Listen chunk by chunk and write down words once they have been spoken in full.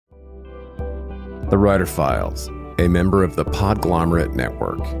The Writer Files, a member of the Podglomerate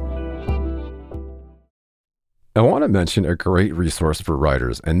Network. I want to mention a great resource for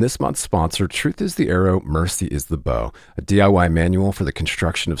writers, and this month's sponsor, Truth is the Arrow, Mercy is the Bow, a DIY manual for the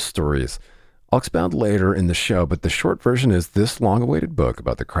construction of stories. I'll expound later in the show, but the short version is this long-awaited book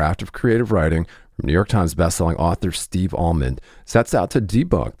about the craft of creative writing from New York Times bestselling author Steve Almond sets out to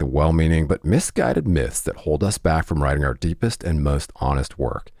debunk the well-meaning but misguided myths that hold us back from writing our deepest and most honest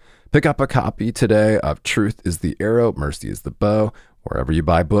work. Pick up a copy today of Truth is the Arrow, Mercy is the Bow, wherever you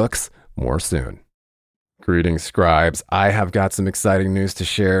buy books. More soon. Greetings, scribes. I have got some exciting news to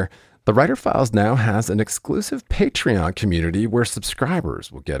share. The Writer Files now has an exclusive Patreon community where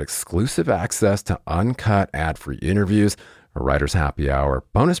subscribers will get exclusive access to uncut ad-free interviews, a writer's happy hour,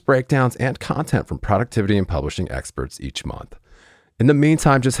 bonus breakdowns, and content from productivity and publishing experts each month. In the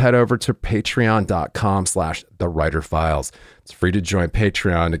meantime, just head over to patreon.com/thewriterfiles. It's free to join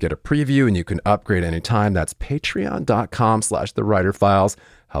Patreon to get a preview, and you can upgrade anytime. That's patreon.com/thewriterfiles.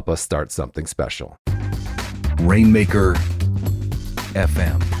 Help us start something special. Rainmaker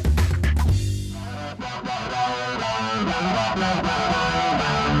FM.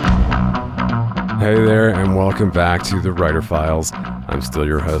 Hey there, and welcome back to The Writer Files. I'm still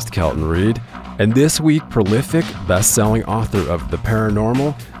your host, Kelton Reed, and this week, prolific, best-selling author of the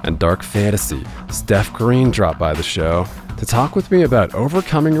paranormal and dark fantasy, Steff Green, dropped by the show to talk with me about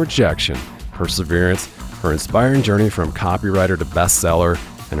overcoming rejection, perseverance, her inspiring journey from copywriter to bestseller,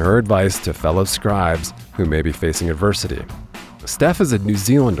 and her advice to fellow scribes who may be facing adversity. Steff is a New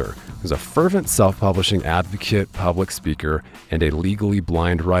Zealander who's a fervent self-publishing advocate, public speaker, and a legally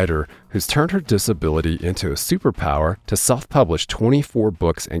blind writer who's turned her disability into a superpower to self-publish 24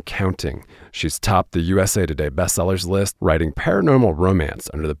 books and counting. She's topped the USA Today bestsellers list, writing paranormal romance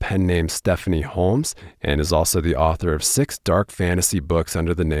under the pen name Stephanie Holmes, and is also the author of 6 dark fantasy books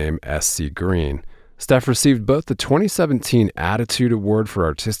under the name S.C. Green. Steff received both the 2017 Attitude Award for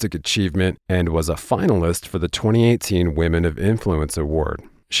Artistic Achievement and was a finalist for the 2018 Women of Influence Award.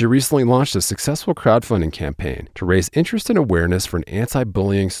 She recently launched a successful crowdfunding campaign to raise interest and awareness for an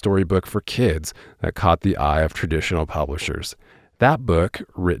anti-bullying storybook for kids that caught the eye of traditional publishers. That book,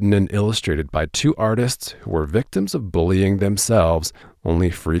 written and illustrated by 2 artists who were victims of bullying themselves,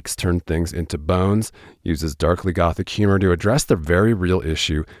 Only Freaks Turn Things into Bones, uses darkly gothic humor to address the very real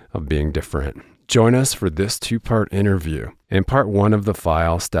issue of being different. Join us for this 2-part interview. In part 1 of the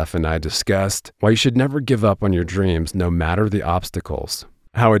file, Steff and I discussed why you should never give up on your dreams no matter the obstacles,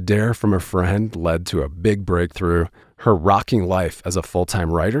 how a dare from a friend led to a big breakthrough, her rocking life as a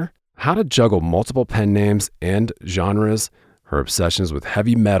full-time writer, how to juggle multiple pen names and genres, her obsessions with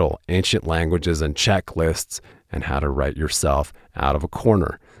heavy metal, ancient languages, and checklists, and how to write yourself out of a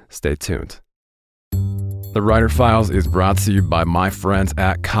corner. Stay tuned. The Writer Files is brought to you by my friends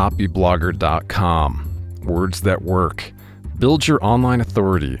at copyblogger.com. Words that work. Build your online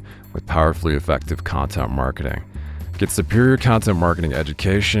authority with powerfully effective content marketing. Get superior content marketing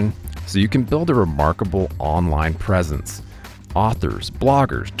education so you can build a remarkable online presence. Authors,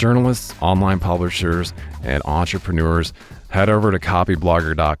 bloggers, journalists, online publishers, and entrepreneurs, head over to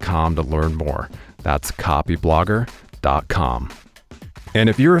copyblogger.com to learn more. That's copyblogger.com. And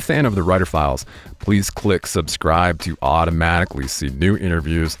if you're a fan of the Writer Files, please click subscribe to automatically see new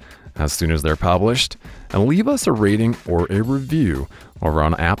interviews as soon as they're published, and leave us a rating or a review over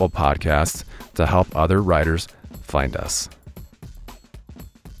on Apple Podcasts to help other writers find us.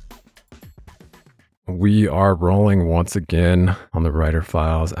 We are rolling once again on the Writer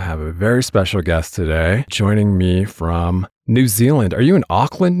Files. I have a very special guest today joining me from New Zealand. Are you in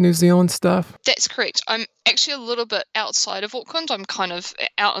Auckland, New Zealand, Steff? That's correct. I'm actually a little bit outside of Auckland. I'm kind of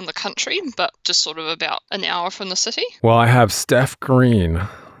out in the country, but just sort of about an hour from the city. Well, I have Steff Green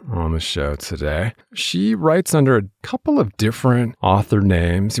on the show today. She writes under a couple of different author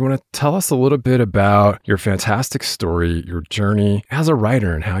names. You want to tell us a little bit about your fantastic story, your journey as a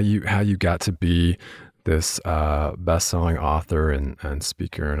writer, and how you got to be this best-selling author and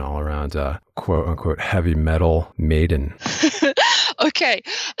speaker and all-around quote-unquote heavy metal maiden. Okay,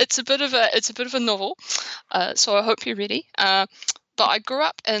 it's a bit of a novel, so I hope you're ready. But I grew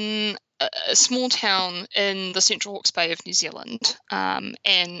up in a small town in the Central Hawke's Bay of New Zealand, and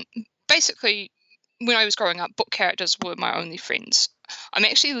basically, when I was growing up, book characters were my only friends. I'm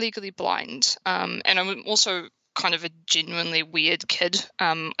actually legally blind, and I'm also kind of a genuinely weird kid.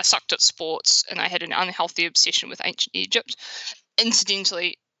 I sucked at sports, and I had an unhealthy obsession with ancient Egypt.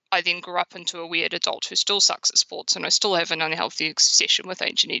 Incidentally, I then grew up into a weird adult who still sucks at sports, and I still have an unhealthy obsession with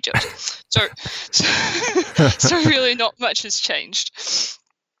ancient Egypt. So really not much has changed.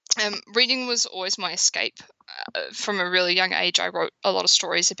 Reading was always my escape. from a really young age, I wrote a lot of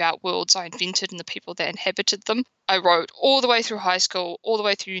stories about worlds I invented and the people that inhabited them. I wrote all the way through high school, all the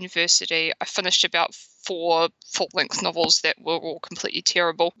way through university. I finished about 4 full-length novels that were all completely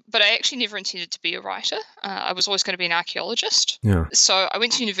terrible. But I actually never intended to be a writer. I was always going to be an archaeologist. Yeah. So I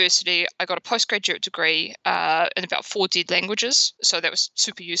went to university. I got a postgraduate degree in about 4 dead languages. So that was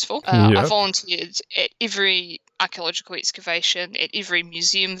super useful. I volunteered at every archaeological excavation, at every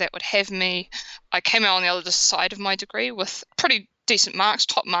museum that would have me. I came out on the other side of my degree with pretty decent marks,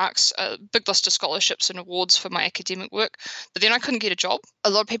 top marks, a big list of scholarships and awards for my academic work. But then I couldn't get a job. A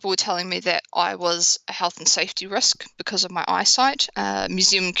lot of people were telling me that I was a health and safety risk because of my eyesight. A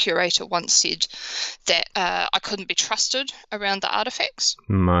museum curator once said that I couldn't be trusted around the artifacts.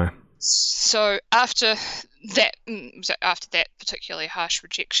 My. So after that particularly harsh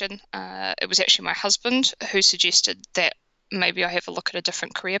rejection, it was actually my husband who suggested that maybe I have a look at a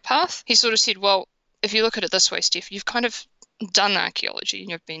different career path. He sort of said, well, if you look at it this way, Steff, you've kind of done archaeology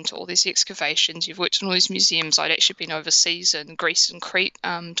and you've been to all these excavations, you've worked in all these museums. I'd actually been overseas in Greece and Crete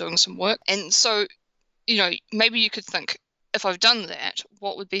doing some work. And so, maybe you could think, if I've done that,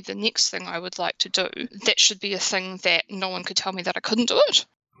 what would be the next thing I would like to do? That should be a thing that no one could tell me that I couldn't do it.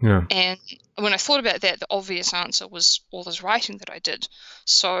 Yeah. And when I thought about that, the obvious answer was all this writing that I did.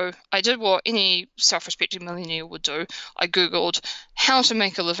 So I did what any self-respecting millennial would do. I Googled how to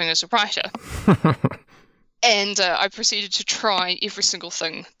make a living as a writer. And I proceeded to try every single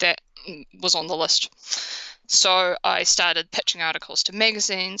thing that was on the list. So I started pitching articles to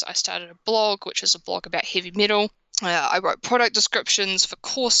magazines. I started a blog, which is a blog about heavy metal. I wrote product descriptions for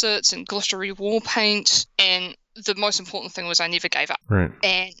corsets and glittery wall paint. And the most important thing was I never gave up. Right.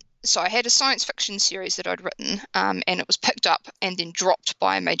 And so I had a science fiction series that I'd written, and it was picked up and then dropped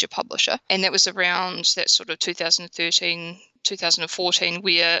by a major publisher. And that was around that sort of 2013, 2014,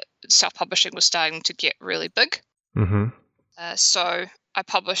 where self-publishing was starting to get really big. Mm-hmm. So I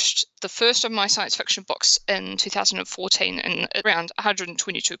published the first of my science fiction books in 2014 in around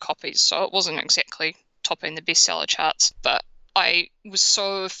 122 copies. So it wasn't exactly topping the bestseller charts, but I was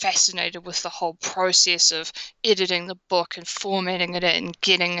so fascinated with the whole process of editing the book and formatting it and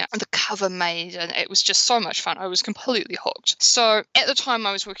getting the cover made, and it was just so much fun. I was completely hooked. So at the time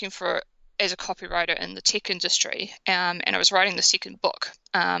I was working as a copywriter in the tech industry, and I was writing the second book,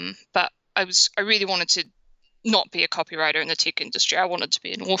 but I really wanted to not be a copywriter in the tech industry. I wanted to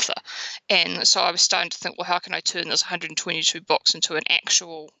be an author. And so I was starting to think, well, how can I turn this 122 books into an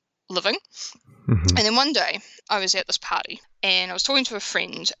actual living? Mm-hmm. And then one day I was at this party and I was talking to a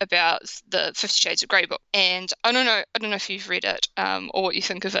friend about the 50 Shades of Grey book. And I don't know if you've read it or what you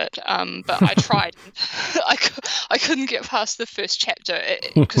think of it, but I tried. I couldn't get past the first chapter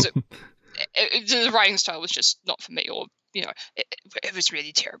because the writing style was just not for me, or it was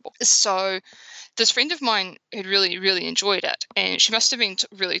really terrible. So this friend of mine had really, really enjoyed it, and she must have been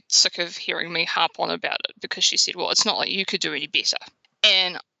really sick of hearing me harp on about it, because she said, well, it's not like you could do any better.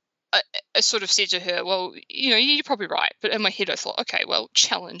 And I sort of said to her, well, you're probably right. But in my head, I thought, okay, well,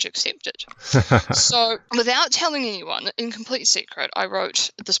 challenge accepted. So without telling anyone, in complete secret, I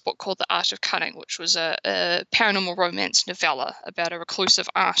wrote this book called The Art of Cunning, which was a paranormal romance novella about a reclusive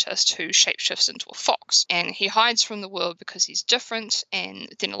artist who shapeshifts into a fox. And he hides from the world because he's different. And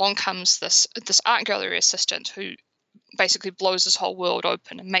then along comes this art gallery assistant who basically blows his whole world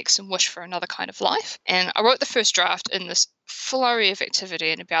open and makes him wish for another kind of life. And I wrote the first draft in this flurry of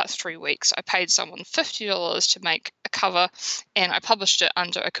activity in about 3 weeks. I paid someone $50 to make a cover, and I published it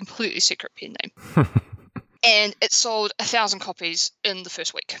under a completely secret pen name. And it sold 1,000 copies in the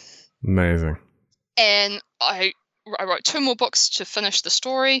first week. Amazing. And I wrote 2 more books to finish the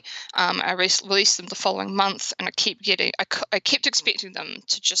story. I released them the following month, and I kept expecting them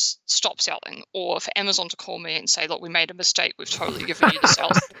to just stop selling, or for Amazon to call me and say, look, we made a mistake, we've totally given you the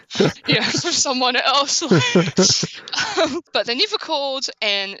sales for someone else. But they never called,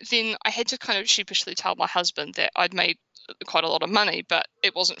 and then I had to kind of sheepishly tell my husband that I'd made quite a lot of money, but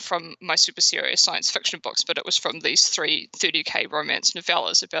it wasn't from my super serious science fiction books, but it was from these 3 30k romance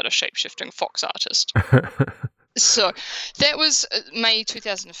novellas about a shape-shifting fox artist. So that was May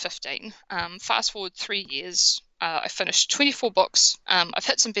 2015. Fast forward 3 years, I finished 24 books. I've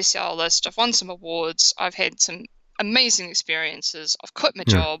hit some bestseller lists. I've won some awards. I've had some amazing experiences. I've quit my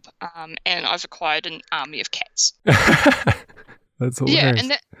job, and I've acquired an army of cats. That's hilarious.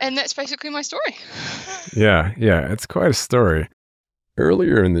 Yeah, and that's basically my story. Yeah, it's quite a story.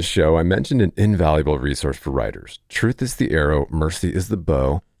 Earlier in the show, I mentioned an invaluable resource for writers. Truth is the Arrow, Mercy is the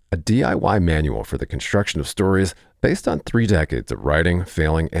Bow, a DIY manual for the construction of stories based on 3 decades of writing,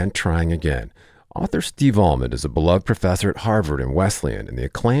 failing, and trying again. Author Steve Almond is a beloved professor at Harvard and Wesleyan and the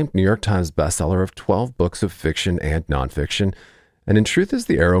acclaimed New York Times bestseller of 12 books of fiction and nonfiction. And in Truth is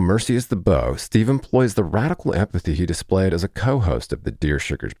the Arrow, Mercy is the Bow, Steve employs the radical empathy he displayed as a co-host of the Dear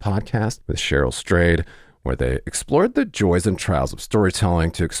Sugars podcast with Cheryl Strayed, where they explored the joys and trials of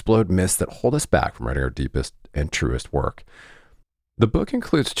storytelling to explode myths that hold us back from writing our deepest and truest work. The book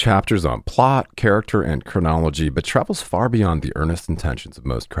includes chapters on plot, character, and chronology, but travels far beyond the earnest intentions of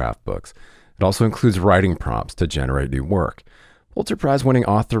most craft books. It also includes writing prompts to generate new work. Pulitzer Prize-winning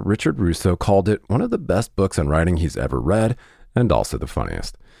author Richard Russo called it one of the best books on writing he's ever read, and also the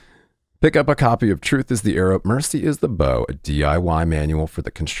funniest. Pick up a copy of Truth is the Arrow, Mercy is the Bow, a DIY manual for the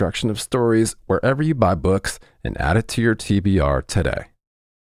construction of stories, wherever you buy books, and add it to your TBR today.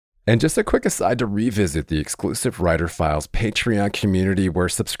 And just a quick aside to revisit the exclusive Writer Files Patreon community where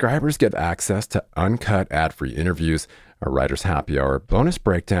subscribers get access to uncut ad-free interviews, a writer's happy hour, bonus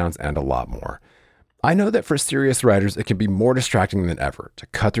breakdowns, and a lot more. I know that for serious writers, it can be more distracting than ever to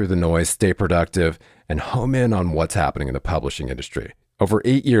cut through the noise, stay productive, and home in on what's happening in the publishing industry. Over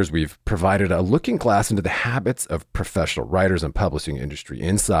 8 years, we've provided a looking glass into the habits of professional writers and publishing industry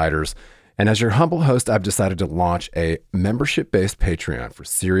insiders. And as your humble host, I've decided to launch a membership-based Patreon for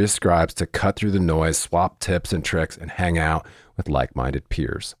serious scribes to cut through the noise, swap tips and tricks, and hang out with like-minded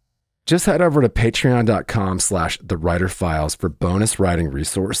peers. Just head over to patreon.com/thewriterfiles for bonus writing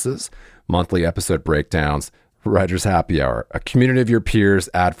resources, monthly episode breakdowns, writer's happy hour, a community of your peers,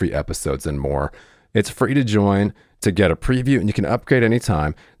 ad-free episodes, and more. It's free to join, to get a preview, and you can upgrade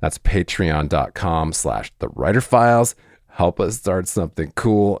anytime. That's patreon.com/thewriterfiles. Help us start something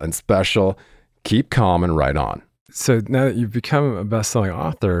cool and special. Keep calm and write on. So now that you've become a best-selling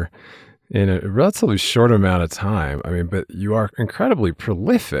author in a relatively short amount of time, but you are incredibly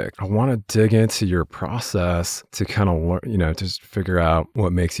prolific. I want to dig into your process to kind of learn, just figure out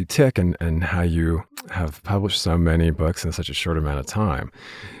what makes you tick and how you have published so many books in such a short amount of time.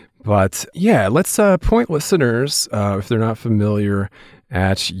 But yeah, let's point listeners, if they're not familiar,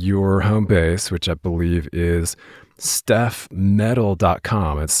 at your home base, which I believe is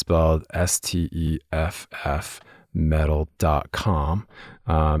steffmetal.com. It's spelled STEFF metal.com.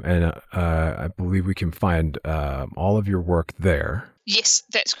 And I believe we can find all of your work there. Yes,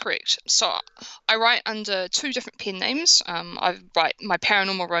 that's correct. So I write under two different pen names. I write my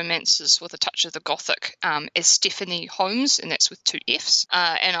paranormal romances with a touch of the gothic as Stephanie Holmes, and that's with two Fs.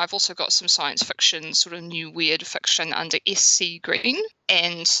 And I've also got some science fiction, sort of new weird fiction under SC Green.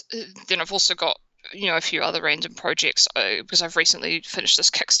 And then I've also got a few other random projects because I've recently finished this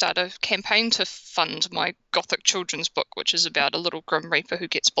Kickstarter campaign to fund my gothic children's book, which is about a little Grim Reaper who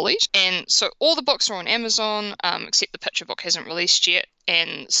gets bullied. And so all the books are on Amazon, except the picture book hasn't released yet.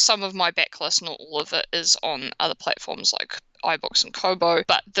 And some of my backlist, not all of it, is on other platforms like iBooks and Kobo.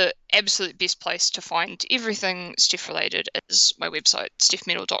 But the absolute best place to find everything Steff related is my website,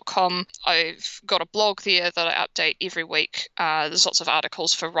 steffmetal.com. I've got a blog there that I update every week. There's lots of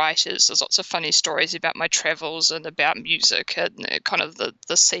articles for writers. There's lots of funny stories about my travels and about music and kind of the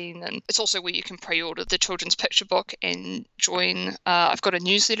scene. And it's also where you can pre-order the children's picture book and join. I've got a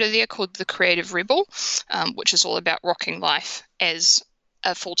newsletter there called The Creative Rebel, which is all about rocking life as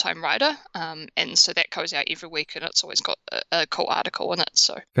a full-time writer, and so that goes out every week, and it's always got a cool article in it.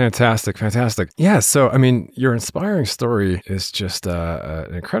 So fantastic. Yeah, so your inspiring story is just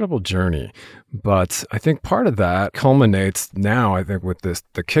an incredible journey, but I think part of that culminates now, I think, with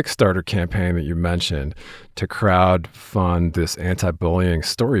the Kickstarter campaign that you mentioned to crowdfund this anti-bullying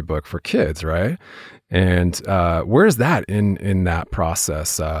storybook for kids, right? And where's that in that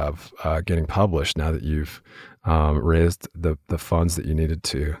process of getting published now that you've raised the funds that you needed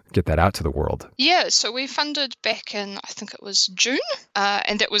to get that out to the world? Yeah, so we funded back in, I think it was June,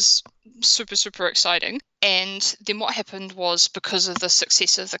 and that was super, super exciting. And then what happened was, because of the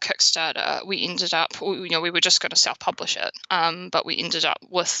success of the Kickstarter, we ended up, we were just going to self-publish it, but we ended up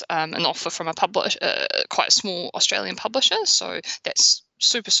with an offer from quite a small Australian publisher. So that's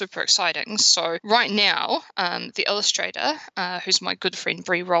super, super exciting. So right now, the illustrator, who's my good friend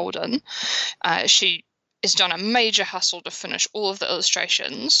Brie Rolden, she has done a major hustle to finish all of the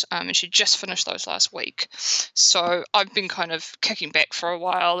illustrations, and she just finished those last week. So I've been kind of kicking back for a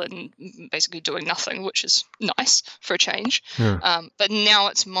while and basically doing nothing, which is nice for a change. Yeah. But now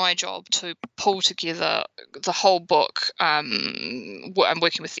it's my job to pull together the whole book. I'm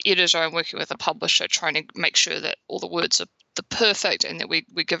working with the editor, I'm working with the publisher, trying to make sure that all the words are the perfect and that we're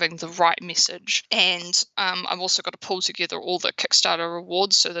giving the right message. And I've also got to pull together all the Kickstarter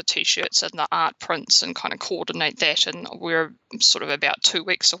rewards, so the t-shirts and the art prints, and kind of coordinate that. And we're sort of about 2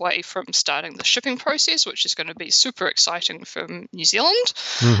 weeks away from starting the shipping process, which is going to be super exciting from New Zealand.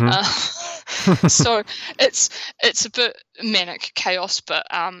 So it's a bit manic chaos, but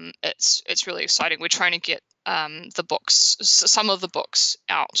it's really exciting. We're trying to get some of the books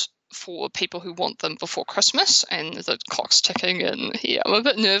out for people who want them before Christmas, and the clock's ticking, and I'm a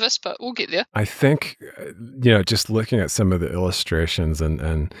bit nervous, but we'll get there. I think, just looking at some of the illustrations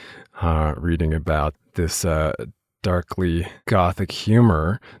and reading about this darkly gothic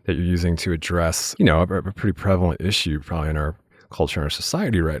humor that you're using to address, a pretty prevalent issue probably in our culture and our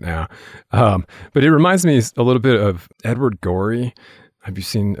society right now. But it reminds me a little bit of Edward Gorey. Have you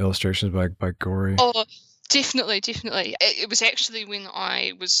seen illustrations by Gorey? Oh, definitely. It was actually when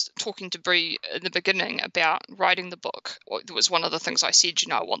I was talking to Brie in the beginning about writing the book. It was one of the things I said,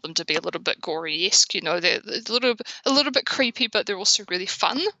 I want them to be a little bit gory-esque. They're a little bit creepy, but they're also really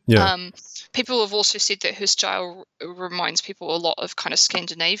fun. Yeah. People have also said that her style reminds people a lot of kind of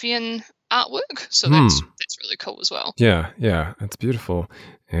Scandinavian artwork, so that's really cool as well. Yeah, that's beautiful,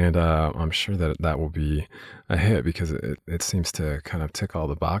 and I'm sure that will be a hit because it seems to kind of tick all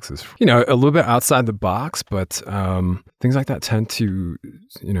the boxes. A little bit outside the box, but things like that tend to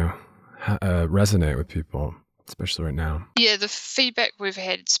resonate with people, especially right now. Yeah, the feedback we've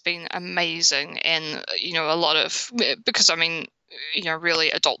had has been amazing, and a lot of, because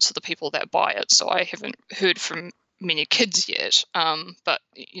really adults are the people that buy it, so I haven't heard from many kids yet, but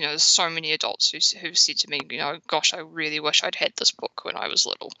there's so many adults who've said to me, gosh, I really wish I'd had this book when I was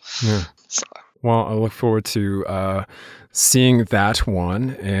little. Yeah. So. Well, I look forward to seeing that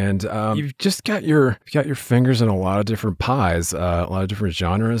one, and you've just got your fingers in a lot of different pies, a lot of different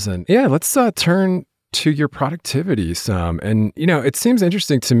genres, and let's turn to your productivity some. And it seems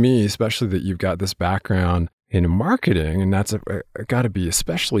interesting to me, especially that you've got this background in marketing, and that's got to be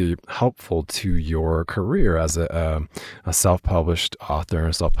especially helpful to your career as a self-published author,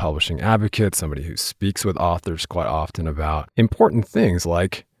 a self-publishing advocate, somebody who speaks with authors quite often about important things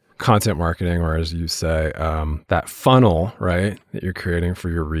like content marketing, or as you say, that funnel, right, that you're creating for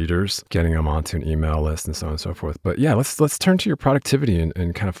your readers, getting them onto an email list and so on and so forth. But let's turn to your productivity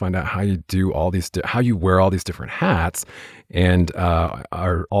and kind of find out how you do how you wear all these different hats and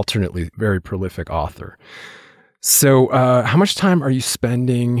are alternately very prolific author. So how much time are you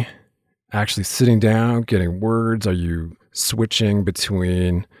spending actually sitting down, getting words? Are you switching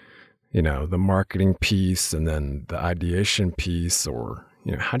between, the marketing piece and then the ideation piece, or,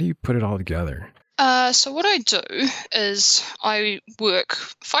 how do you put it all together? So what I do is I work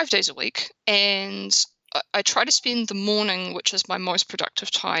 5 days a week, and I try to spend the morning, which is my most productive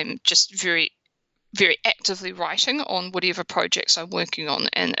time, just very, very actively writing on whatever projects I'm working on.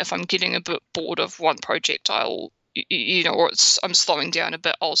 And if I'm getting a bit bored of one project, I'll, or I'm slowing down a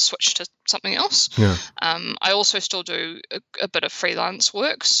bit, I'll switch to something else. Yeah. I also still do a bit of freelance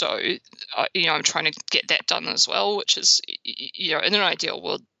work. So, I'm trying to get that done as well, which is, in an ideal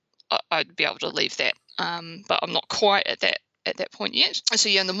world, I'd be able to leave that. But I'm not quite at that point yet. So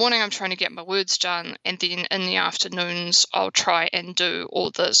in the morning I'm trying to get my words done, and then in the afternoons I'll try and do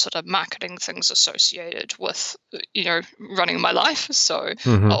all the sort of marketing things associated with, running my life. So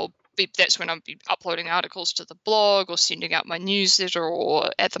that's when I'll be uploading articles to the blog or sending out my newsletter,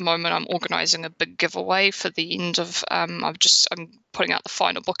 or at the moment I'm organising a big giveaway for the end of, I'm putting out the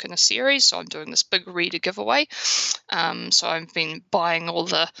final book in a series, so I'm doing this big reader giveaway. So I've been buying all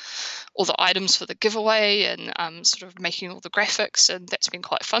the items for the giveaway and sort of making all the graphics, and that's been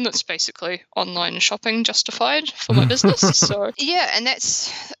quite fun. It's basically online shopping justified for my business. So and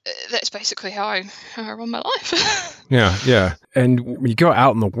that's basically how I run my life. Yeah. And when you go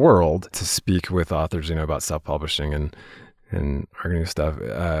out in the world to speak with authors, about self-publishing and marketing stuff,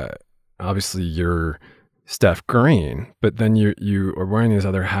 obviously you're Steff Green, but then you are wearing these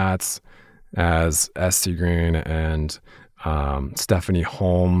other hats as S.C. Green and Stephanie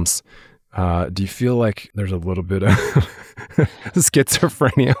Holmes. Do you feel like there's a little bit of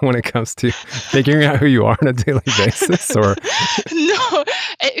schizophrenia when it comes to figuring out who you are on a daily basis? Or no,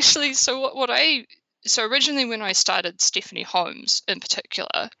 actually, so so originally when I started Stephanie Holmes in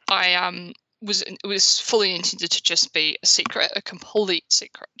particular, it was fully intended to just be a secret, a complete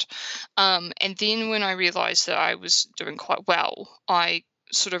secret. And then when I realized that I was doing quite well, I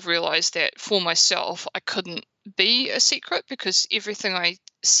sort of realized that for myself, I couldn't be a secret, because everything I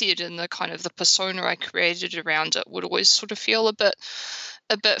said and the kind of the persona I created around it would always sort of feel a bit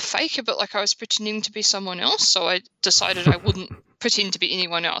fake, a bit like I was pretending to be someone else. So I decided I wouldn't pretend to be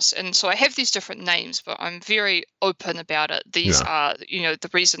anyone else. And so I have these different names, but I'm very open about it. These are, the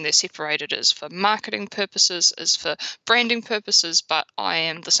reason they're separated is for marketing purposes, is for branding purposes, but I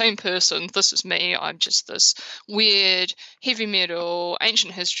am the same person. This is me. I'm just this weird, heavy metal,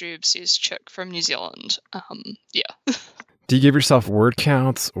 ancient history obsessed chick from New Zealand. Do you give yourself word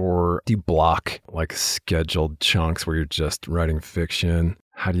counts, or do you block like scheduled chunks where you're just writing fiction?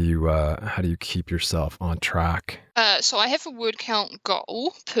 How do you keep yourself on track? So I have a word count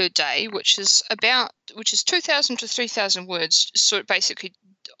goal per day, which is 2,000 to 3,000 words. So basically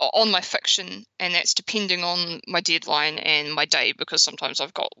on my fiction, and that's depending on my deadline and my day, because sometimes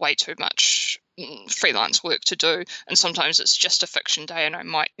I've got way too much freelance work to do, and sometimes it's just a fiction day, and I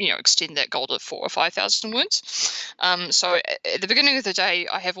might extend that goal to 4,000 or 5,000 words. So at the beginning of the day,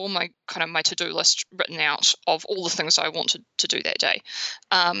 I have all my to-do list written out of all the things I want to do that day,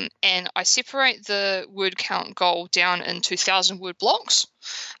 and I separate the word count goal down into 1,000-word blocks.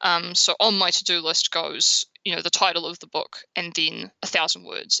 So on my to-do list goes the title of the book and then 1,000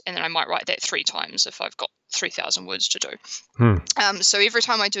 words, and then I might write that 3 times if I've got 3,000 words to do. So every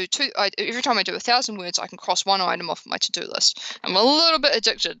time I do 1,000 words, I can cross one item off my to-do list. I'm a little bit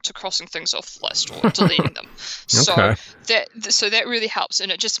addicted to crossing things off the list or deleting them. Okay. So that really helps,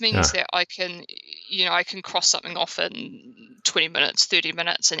 and it just means that I can cross something off in 20 minutes, 30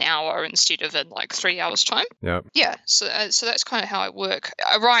 minutes, an hour instead of in like 3 hours time. Yeah. So that's kind of how I work.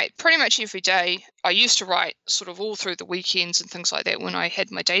 I write pretty much every day. I used to write sort of all through the weekends and things like that when I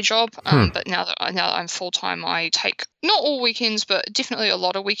had my day job. But now that I'm full time, I take not all weekends, but definitely a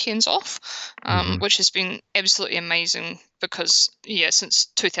lot of weekends off, which has been absolutely amazing because, since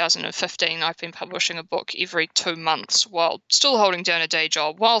 2015, I've been publishing a book every 2 months while still holding down a day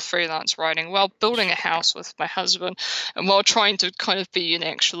job, while freelance writing, while building a house with my husband, and while trying to kind of be an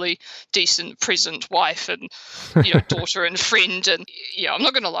actually decent present wife and, daughter and friend. And I'm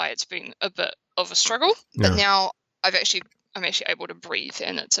not going to lie, it's been a bit of a struggle, but now I'm actually able to breathe,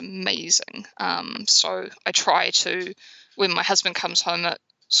 and it's amazing. So I try to, when my husband comes home at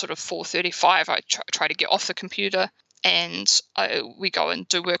sort of 4:35, I try to get off the computer, and we go and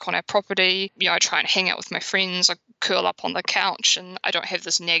do work on our property. I try and hang out with my friends. I curl up on the couch, and I don't have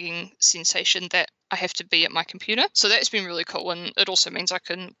this nagging sensation that I have to be at my computer. So that's been really cool, and it also means I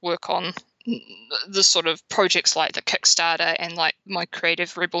can work on the sort of projects like the Kickstarter and like my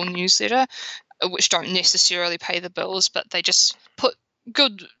Creative Rebel newsletter, which don't necessarily pay the bills, but they just put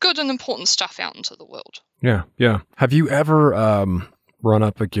good and important stuff out into the world. Yeah. Have you ever run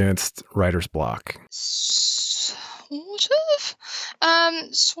up against writer's block? Sort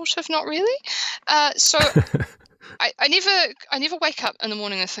of, not really. So I never wake up in the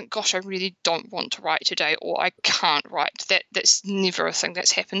morning and think, gosh, I really don't want to write today, or I can't write. That's never a thing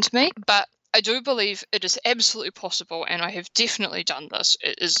that's happened to me. But I do believe it is absolutely possible, and I have definitely done this,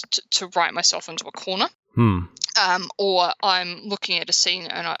 is to write myself into a corner. Or I'm looking at a scene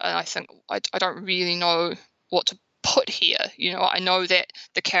and I think, I don't really know what to put here. I know that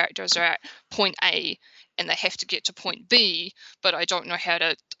the characters are at point A and they have to get to point B, but I don't know how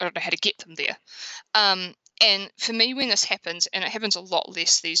to get them there. And for me, when this happens, and it happens a lot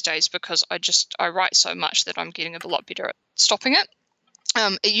less these days because I write so much that I'm getting a lot better at stopping it.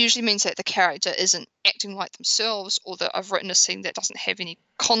 It usually means that the character isn't acting like themselves, or that I've written a scene that doesn't have any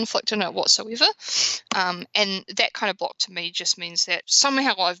conflict in it whatsoever. And that kind of block to me just means that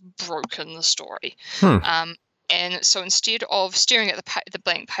somehow I've broken the story. And so instead of staring at the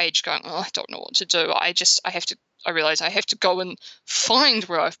blank page going, oh, I don't know what to do, I realize I have to go and find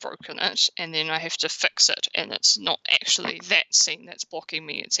where I've broken it, and then I have to fix it. And it's not actually that scene that's blocking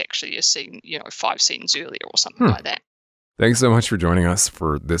me. It's actually a scene, 5 scenes earlier or something like that. Thanks so much for joining us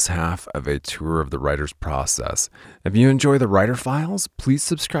for this half of a tour of the writer's process. If you enjoy the Writer Files, please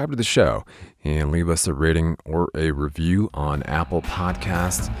subscribe to the show and leave us a rating or a review on Apple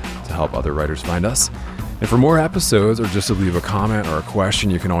Podcasts to help other writers find us. And for more episodes, or just to leave a comment or a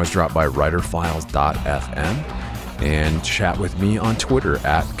question, you can always drop by writerfiles.fm and chat with me on Twitter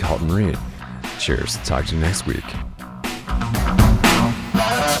 @CaltonReed. Cheers. Talk to you next week.